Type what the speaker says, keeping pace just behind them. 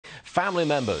Family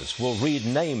members will read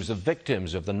names of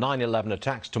victims of the 9/11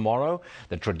 attacks tomorrow,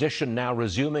 the tradition now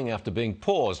resuming after being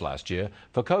paused last year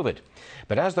for COVID.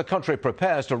 But as the country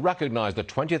prepares to recognize the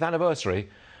 20th anniversary,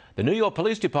 the New York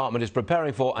Police Department is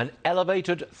preparing for an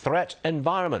elevated threat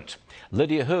environment.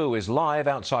 Lydia Hu is live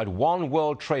outside One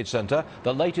World Trade Center.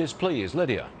 The latest, please,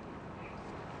 Lydia.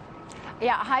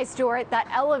 Yeah, hi, Stuart. That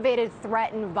elevated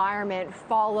threat environment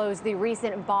follows the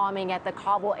recent bombing at the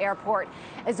Kabul airport,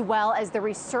 as well as the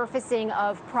resurfacing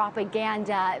of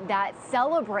propaganda that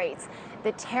celebrates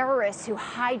the terrorists who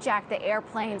hijacked the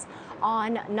airplanes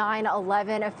on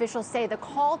 9/11. Officials say the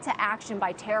call to action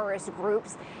by terrorist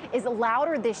groups is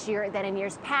louder this year than in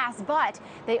years past, but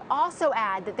they also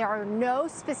add that there are no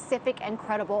specific and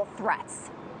credible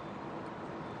threats.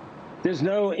 There's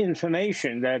no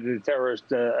information that a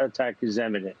terrorist attack is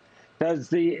imminent. Is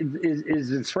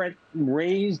the threat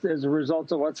raised as a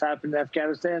result of what's happened in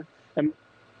Afghanistan? In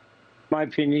my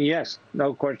opinion, yes,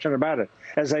 no question about it.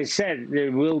 As I said, they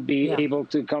will be able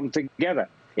to come together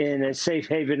in a safe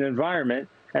haven environment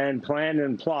and plan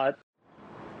and plot.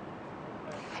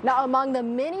 Now, among the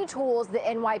many tools the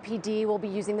NYPD will be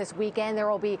using this weekend, there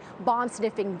will be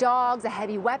bomb-sniffing dogs, a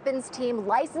heavy weapons team,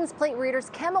 license plate readers,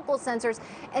 chemical sensors,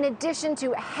 in addition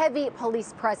to heavy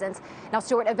police presence. Now,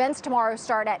 Stuart, events tomorrow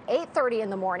start at 8:30 in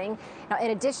the morning. Now,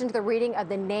 in addition to the reading of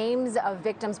the names of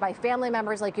victims by family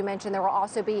members, like you mentioned, there will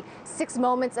also be 6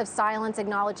 moments of silence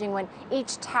acknowledging when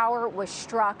each tower was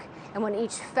struck and when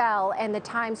each fell, and the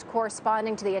times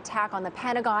corresponding to the attack on the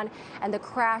Pentagon and the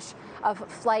crash of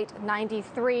Flight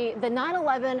 93. The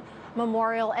 9/11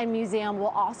 Memorial and Museum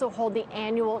will also hold the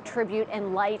annual tribute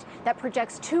in light that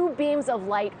projects 2 beams of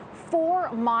light 4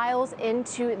 miles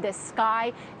into the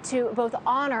sky to both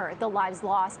honor the lives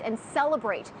lost and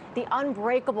celebrate the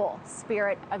unbreakable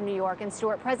spirit of New York. And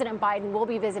Stuart, President Biden will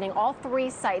be visiting all 3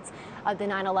 sites of the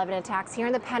 9/11 attacks here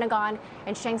in the Pentagon,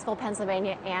 in Shanksville,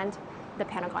 Pennsylvania, and the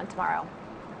Pentagon tomorrow.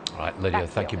 All right, Lydia,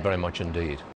 thank you very much indeed.